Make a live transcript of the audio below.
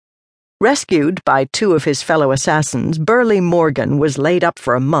Rescued by two of his fellow assassins, Burley Morgan was laid up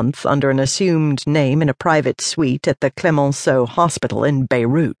for a month under an assumed name in a private suite at the Clemenceau Hospital in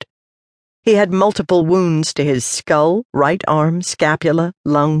Beirut. He had multiple wounds to his skull, right arm, scapula,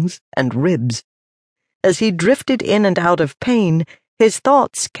 lungs, and ribs. As he drifted in and out of pain, his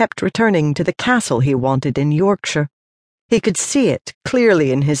thoughts kept returning to the castle he wanted in Yorkshire. He could see it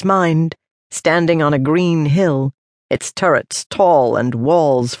clearly in his mind, standing on a green hill, its turrets tall and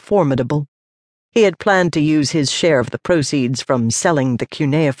walls formidable. He had planned to use his share of the proceeds from selling the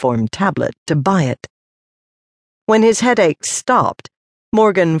cuneiform tablet to buy it. When his headaches stopped,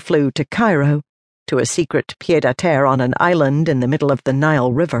 Morgan flew to Cairo, to a secret pied-à-terre on an island in the middle of the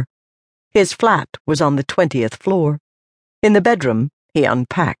Nile River. His flat was on the 20th floor. In the bedroom, he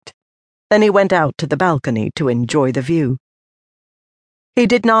unpacked. Then he went out to the balcony to enjoy the view. He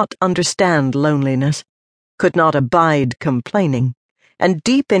did not understand loneliness, could not abide complaining, and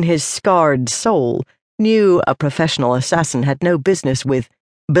deep in his scarred soul knew a professional assassin had no business with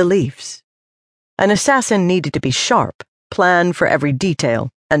beliefs. An assassin needed to be sharp, plan for every detail,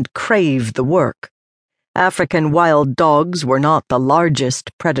 and crave the work. African wild dogs were not the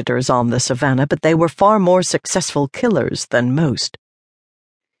largest predators on the savannah, but they were far more successful killers than most.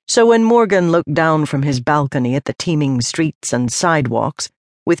 So when Morgan looked down from his balcony at the teeming streets and sidewalks,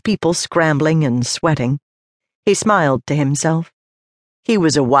 with people scrambling and sweating, he smiled to himself. He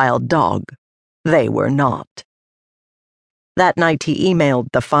was a wild dog. They were not. That night he emailed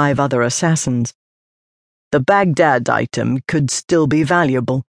the 5 other assassins. The Baghdad item could still be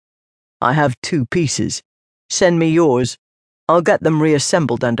valuable. I have 2 pieces. Send me yours. I'll get them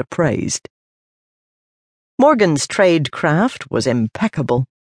reassembled and appraised. Morgan's tradecraft was impeccable.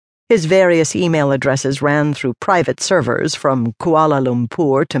 His various email addresses ran through private servers from Kuala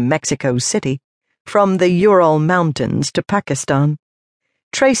Lumpur to Mexico City, from the Ural Mountains to Pakistan.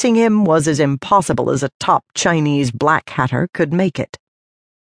 Tracing him was as impossible as a top Chinese black hatter could make it.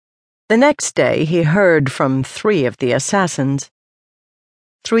 The next day he heard from 3 of the assassins.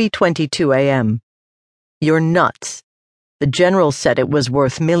 3:22 a.m. You're nuts. The general said it was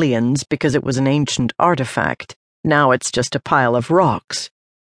worth millions because it was an ancient artifact. Now it's just a pile of rocks.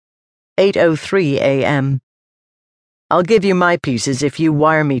 8:03 a.m. I'll give you my pieces if you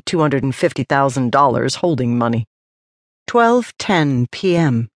wire me $250,000 holding money. 12:10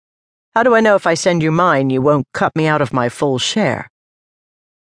 p.m. How do I know if I send you mine you won't cut me out of my full share?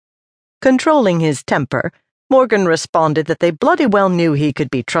 Controlling his temper, Morgan responded that they bloody well knew he could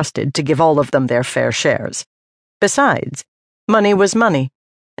be trusted to give all of them their fair shares. Besides, money was money,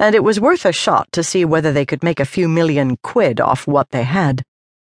 and it was worth a shot to see whether they could make a few million quid off what they had.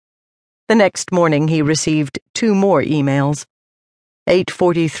 The next morning he received 2 more emails.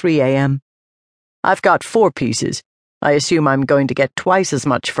 8:43 a.m. I've got 4 pieces. I assume I'm going to get twice as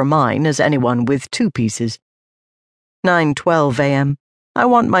much for mine as anyone with 2 pieces. 9:12 a.m. I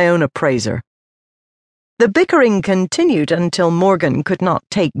want my own appraiser. The bickering continued until Morgan could not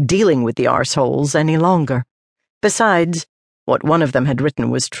take dealing with the arseholes any longer. Besides, what one of them had written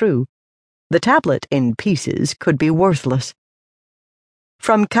was true. The tablet in pieces could be worthless.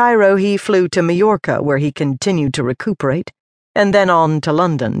 From Cairo he flew to Majorca, where he continued to recuperate, and then on to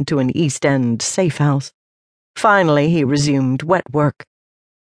London to an East End safe house. Finally he resumed wet work.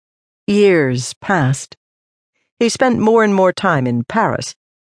 Years passed. He spent more and more time in Paris.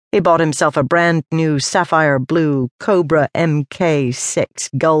 He bought himself a brand-new sapphire blue Cobra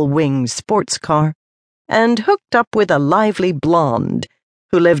MK6 gull-wing sports car and hooked up with a lively blonde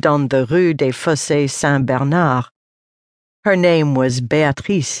who lived on the Rue des Fossés Saint-Bernard. Her name was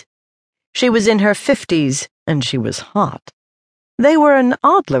Béatrice. She was in her 50s, and she was hot. They were an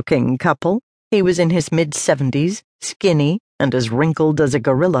odd-looking couple. He was in his mid-70s, skinny, and as wrinkled as a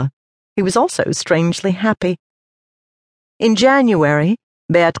gorilla. He was also strangely happy. In January,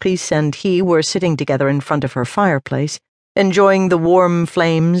 Béatrice and he were sitting together in front of her fireplace, enjoying the warm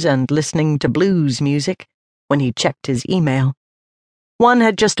flames and listening to blues music, when he checked his email. One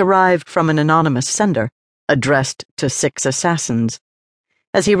had just arrived from an anonymous sender, addressed to 6 assassins.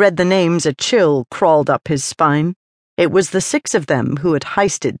 As he read the names, a chill crawled up his spine. It was the 6 of them who had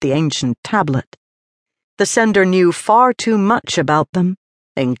heisted the ancient tablet. The sender knew far too much about them,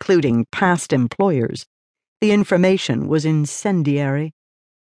 including past employers. The information was incendiary.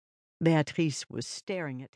 Béatrice was staring at him.